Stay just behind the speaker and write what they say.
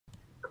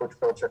Coach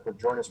Belichick will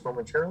join us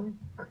momentarily.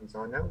 He's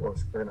on now. We're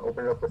going to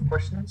open it up with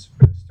questions.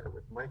 We're going to start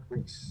with Mike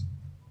Reese.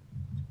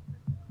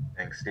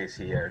 Thanks,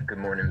 Stacy. Good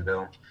morning,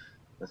 Bill.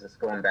 I was just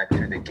going back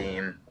through the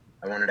game.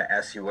 I wanted to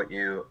ask you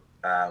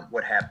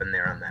what happened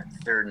there on that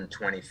 3rd and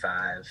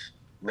 25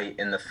 late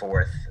in the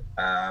fourth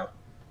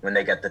when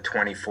they got the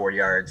 24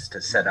 yards to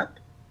set up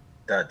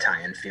the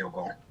tie-in field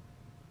goal.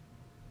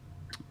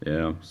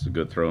 Yeah, it's a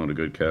good throw and a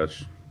good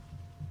catch.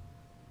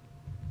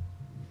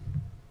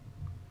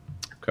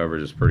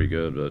 Coverage is pretty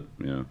good,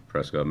 but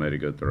Prescott made a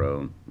good throw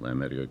and Lamb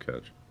made a good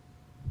catch.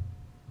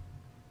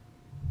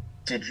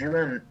 Did you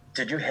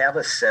have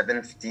a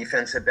 7th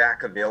defensive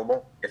back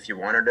available if you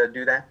wanted to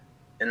do that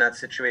in that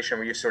situation?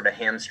 Were you sort of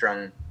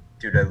hamstrung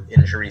due to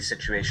injury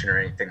situation or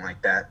anything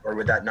like that, or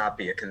would that not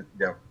be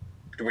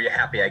were you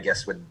happy? I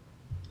guess with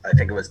I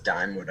think it was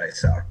Dime what I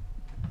saw.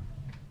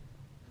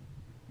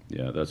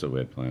 Yeah, that's what we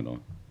had planned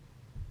on.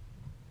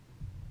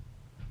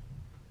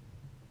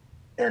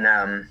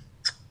 And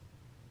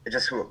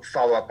just to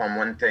follow up on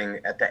one thing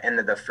at the end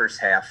of the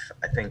first half,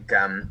 I think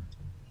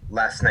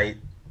last night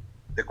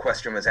the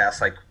question was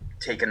asked, like,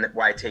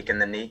 why taking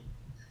the knee?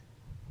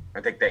 I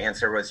think the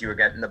answer was you were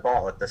getting the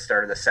ball at the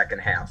start of the second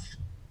half.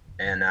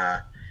 And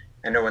I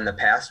know in the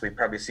past we've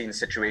probably seen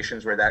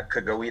situations where that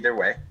could go either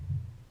way.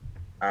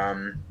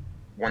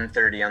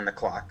 1:30 on the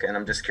clock. And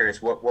I'm just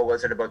curious, what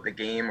was it about the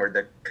game or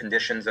the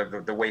conditions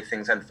of the way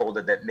things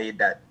unfolded that made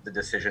that the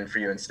decision for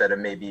you instead of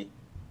maybe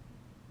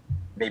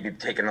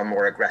taking a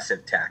more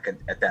aggressive tack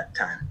at that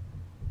time?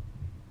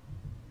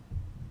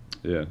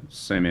 Yeah,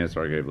 same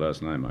answer I gave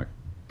last night, Mike.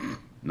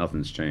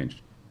 Nothing's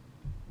changed.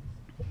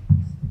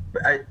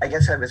 But I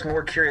guess I was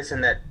more curious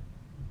in that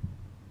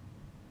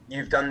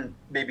you've done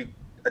maybe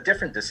a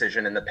different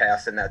decision in the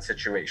past in that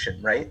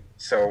situation, right?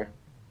 So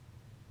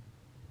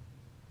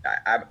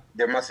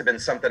there must have been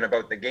something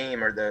about the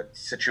game or the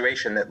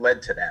situation that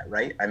led to that,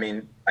 right? I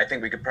mean, I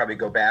think we could probably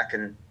go back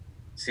and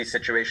see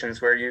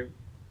situations where you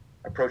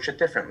approach it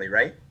differently,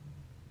 right?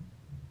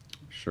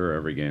 Sure,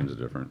 every game's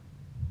different.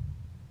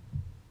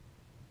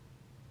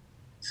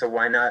 So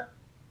why not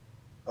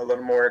a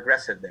little more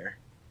aggressive there?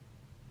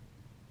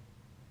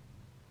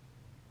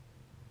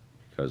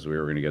 Because we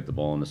were going to get the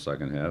ball in the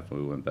second half.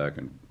 We went back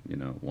and,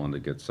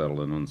 wanted to get settled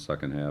in on the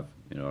second half,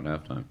 at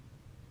halftime.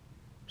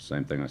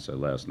 Same thing I said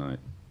last night.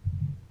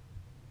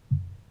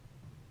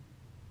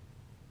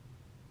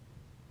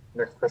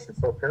 Next question,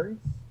 Phil Perry.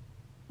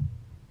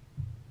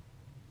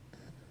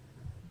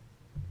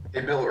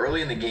 Hey, Bill,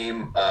 early in the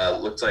game,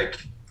 looked like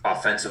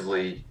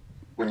offensively,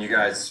 when you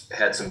guys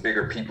had some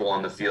bigger people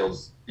on the field,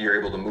 you were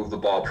able to move the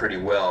ball pretty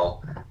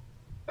well.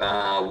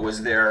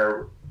 Was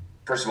there,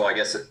 first of all, I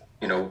guess,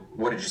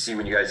 what did you see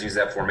when you guys used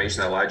that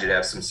formation that allowed you to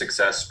have some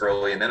success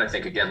early? And then I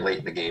think again late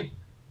in the game.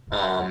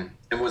 And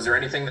was there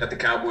anything that the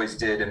Cowboys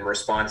did in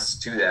response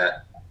to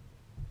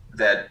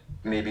that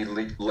maybe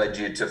led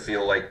you to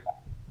feel like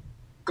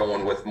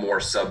going with more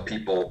sub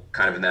people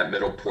kind of in that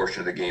middle portion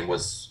of the game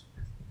was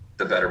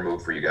the better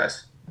move for you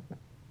guys?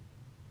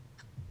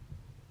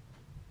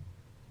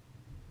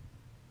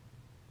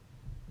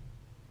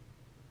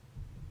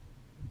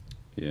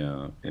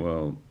 Yeah,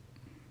 well,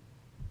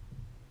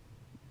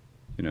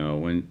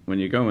 when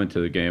you go into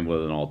the game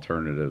with an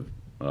alternative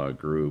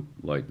group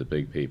like the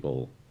big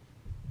people,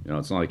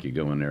 it's not like you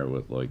go in there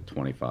with like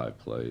 25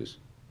 plays.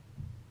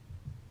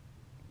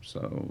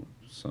 So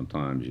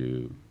sometimes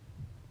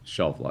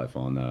shelf life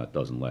on that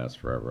doesn't last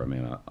forever. I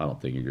mean, I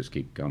don't think you just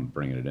keep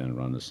bringing it in and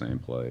run the same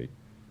play,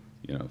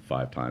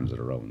 5 times in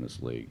a row in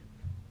this league.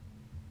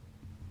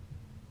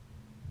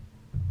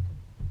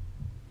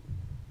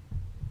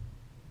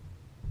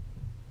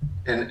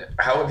 And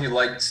how have you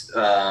liked,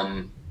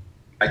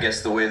 I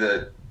guess, the way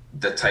that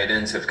the tight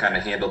ends have kind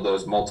of handled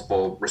those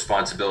multiple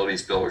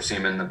responsibilities? Bill, we're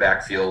seeing them in the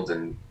backfield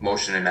and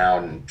motioning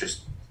out and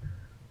just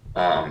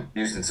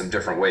using some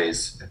different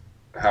ways.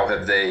 How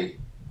have they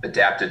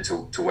adapted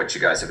to what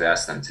you guys have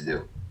asked them to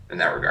do in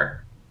that regard?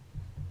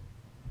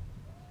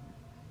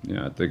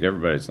 Yeah, I think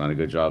everybody's done a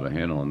good job of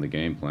handling the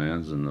game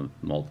plans and the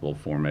multiple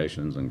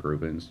formations and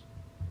groupings.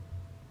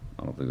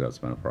 I don't think that's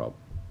been a problem.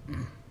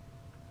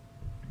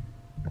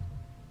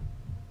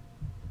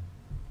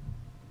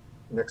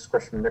 Next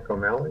question, Nick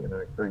O'Malley, and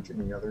I encourage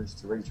any others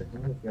to raise your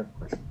hand if you have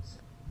questions.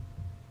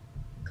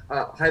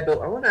 Hi,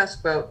 Bill. I want to ask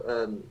about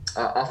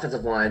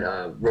offensive line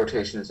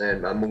rotations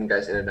and moving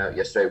guys in and out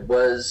yesterday.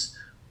 Was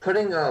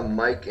putting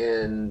Mike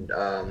and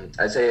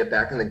Isaiah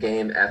back in the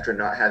game after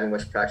not having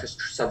much practice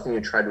something you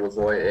tried to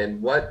avoid?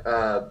 And what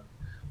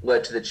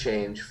led to the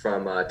change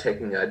from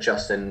taking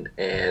Justin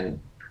and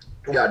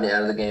Rodney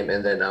out of the game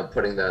and then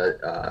putting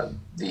the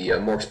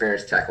more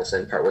experienced tackles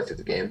in partway through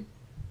the game?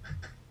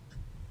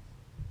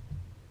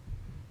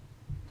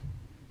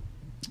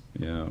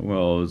 Yeah,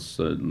 well, it was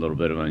a little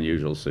bit of an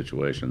unusual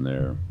situation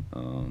there.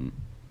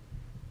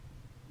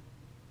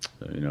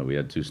 We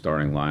had 2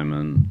 starting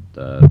linemen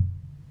that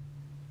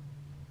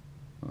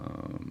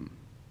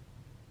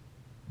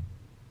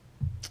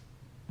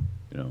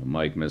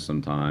Mike missed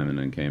some time and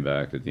then came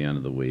back at the end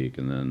of the week,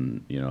 and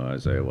then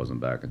Isaiah wasn't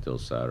back until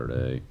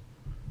Saturday.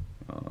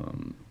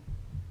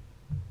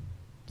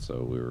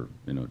 so we were,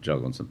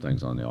 juggling some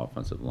things on the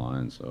offensive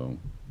line. So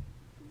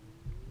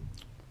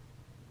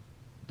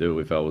did what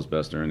we felt was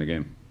best during the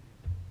game.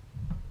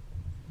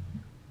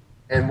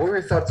 And what were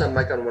your thoughts on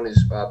Mike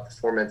Onweni's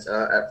performance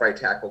at right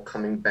tackle,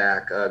 coming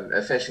back,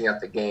 finishing out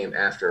the game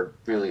after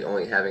really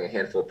only having a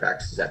handful of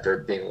practices after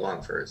being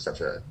along for such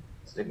a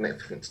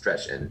significant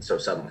stretch and so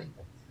suddenly?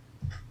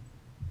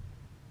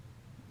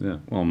 Yeah,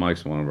 well,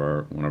 Mike's one of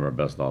our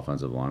best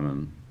offensive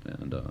linemen,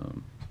 and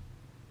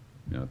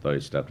I thought he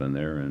stepped in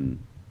there and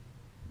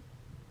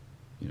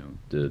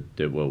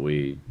did what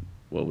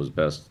was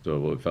best,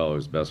 what we felt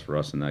was best for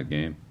us in that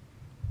game.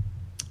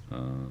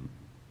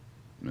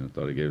 I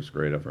thought he gave us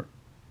great effort.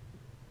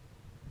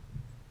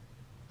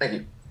 Thank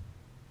you.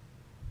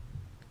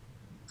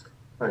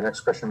 All right, next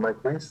question,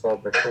 Mike, please,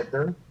 followed by Phil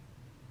Perry.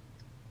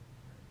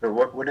 So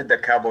what did the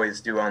Cowboys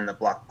do on the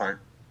block punt?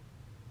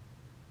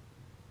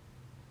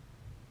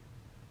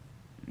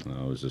 It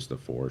was just a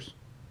force.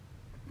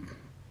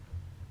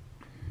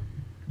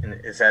 And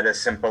is that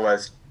as simple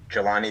as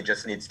Jelani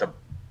just needs to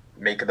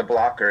make the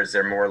block, or is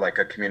there more like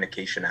a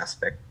communication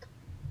aspect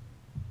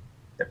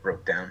that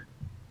broke down?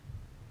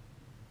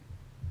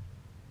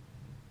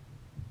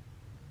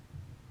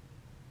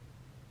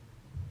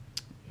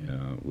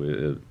 Yeah,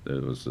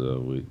 it was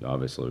we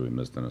obviously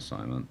missed an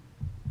assignment,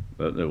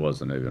 but it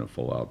wasn't even a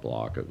full out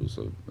block. It was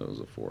a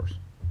force.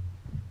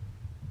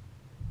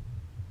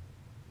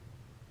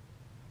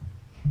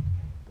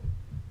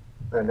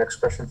 All right, next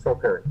question, Phil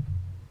Perry.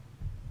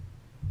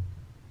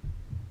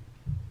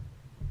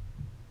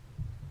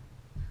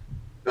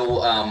 Bill,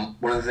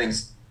 one of the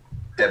things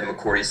Devin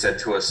McCourty said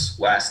to us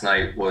last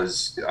night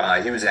was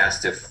he was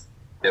asked if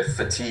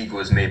fatigue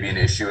was maybe an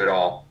issue at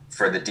all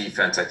for the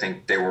defense. I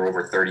think they were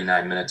over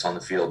 39 minutes on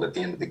the field at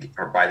the end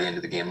of by the end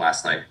of the game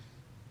last night,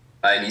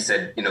 and he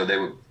said,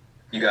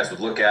 you guys would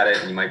look at it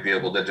and you might be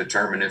able to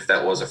determine if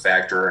that was a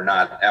factor or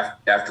not.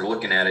 After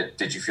looking at it,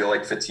 did you feel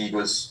like fatigue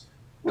was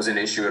an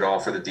issue at all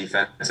for the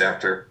defense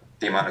after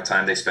the amount of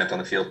time they spent on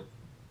the field?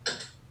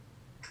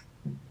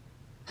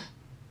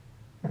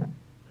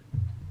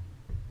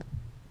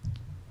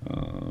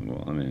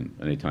 Well, I mean,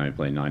 anytime you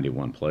play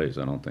 91 plays,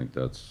 I don't think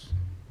that's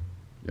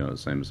the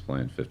same as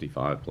playing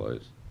 55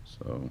 plays.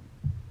 So,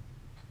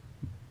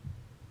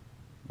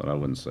 but I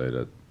wouldn't say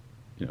that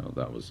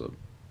that was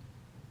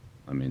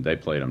I mean, they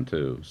played them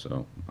too,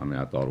 so I mean,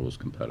 I thought it was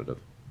competitive.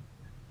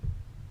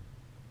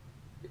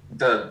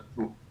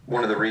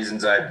 One of the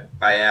reasons I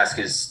ask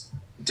is,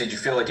 did you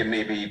feel like it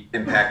maybe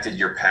impacted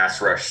your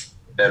pass rush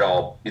at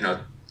all?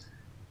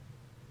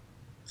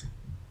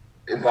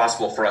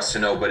 Impossible for us to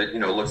know, but it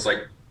looks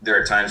like there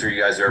are times where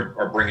you guys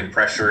are bringing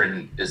pressure,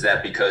 and is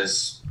that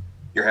because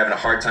you're having a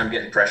hard time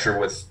getting pressure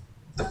with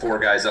the four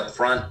guys up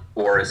front,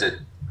 or is it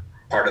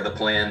part of the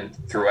plan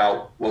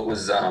throughout? What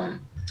was,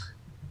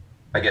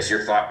 I guess,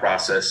 your thought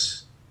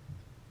process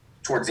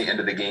towards the end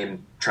of the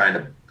game trying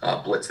to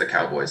blitz the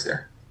Cowboys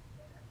there?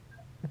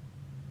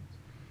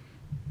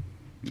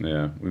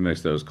 Yeah, we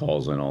mix those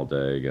calls in all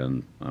day.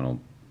 Again, I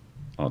don't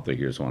think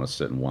you just want to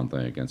sit in one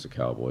thing against the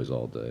Cowboys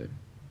all day.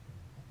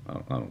 I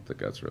don't think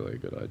that's really a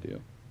good idea.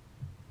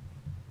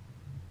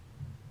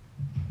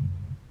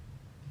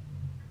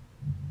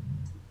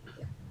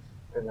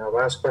 And our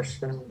last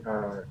question,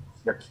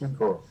 Yaki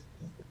Grove.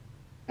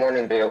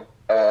 Morning, Bill.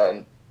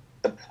 The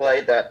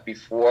play that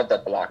before the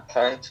block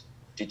punt,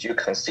 did you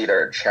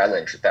consider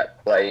challenge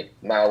that play?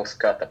 Miles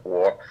got the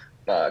ball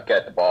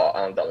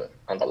on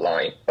the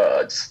line,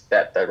 but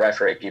that the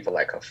referee give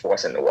like a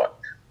 4th and 1.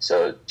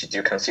 So did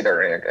you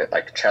consider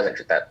like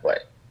challenge that play?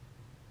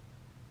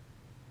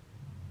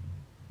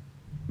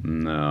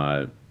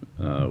 No,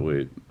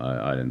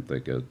 I didn't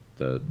think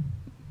that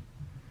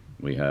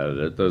we had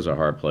it. Those are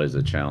hard plays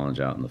to challenge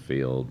out in the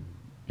field.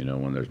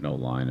 When there's no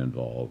line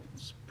involved,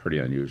 it's pretty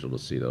unusual to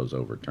see those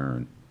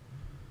overturned.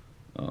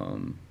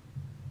 And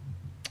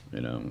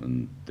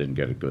didn't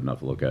get a good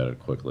enough look at it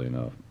quickly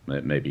enough.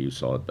 Maybe you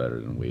saw it better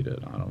than we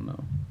did. I don't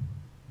know.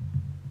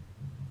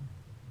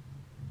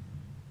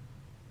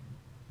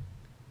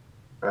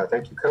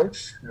 Thank you,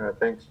 Coach.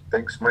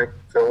 Thanks, Mike,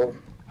 Phil,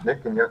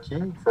 Nick, and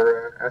Yaki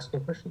for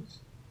asking questions.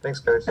 Thanks,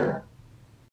 guys.